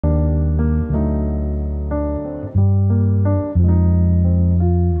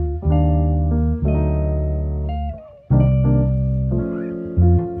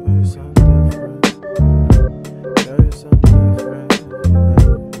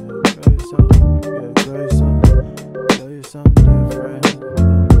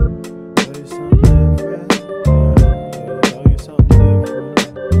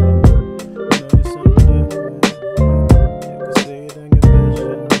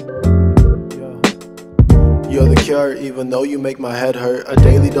You're the cure, even though you make my head hurt. A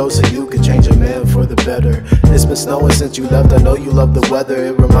daily dose of you could change a man for the better. It's been snowing since you left, I know you love the weather.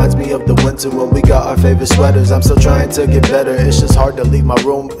 It reminds me of the winter when we got our favorite sweaters. I'm still trying to get better, it's just hard to leave my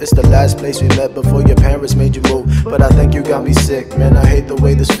room. It's the last place we met before your parents made you move. But I think you got me sick, man, I hate the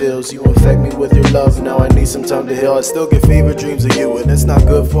way this feels. You infect me with your love, now I need some time to heal. I still get fever dreams of you, and it's not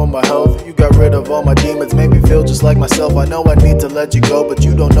good for my health. You got rid of all my demons, made me feel just like myself. I know I need to let you go, but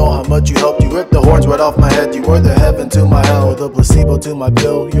you don't know how much you helped. You ripped the horns right off my head, you were the heaven to my hell, the placebo to my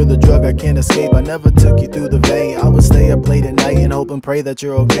pill. You're the drug I can't escape, I never took you through the vein. I would stay up late at night and hope and pray that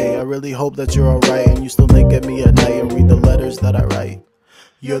you're okay. I really hope that you're alright, and you still think at me at night and read the letters that I write.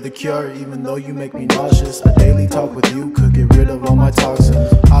 You're the cure, even though you make me nauseous. A daily talk with you could get rid of all my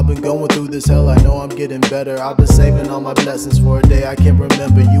toxins. I've been going through this hell, I know I'm getting better. I've been saving all my blessings for a day I can't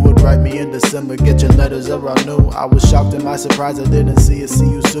remember. You would write me in December, get your letters around noon. I was shocked in my surprise, I didn't see you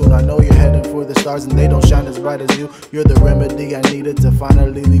soon. I know you're heading for the stars and they don't shine as bright as you. You're the remedy I needed to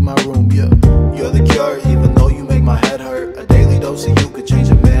finally leave my room, yeah. You're the cure, even though you make my head hurt. A daily dose of you could change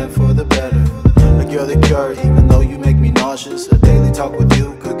a man for the better. Like you're the cure, even though you make me nauseous. A daily talk with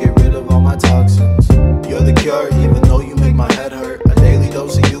you could get rid of all my toxins. You're the cure, even though you make my head hurt. A daily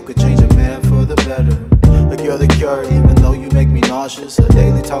dose of you could change a man for the better. Like you're the cure, even though you make me nauseous. A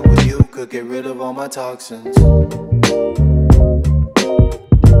daily talk with you could get rid of all my toxins.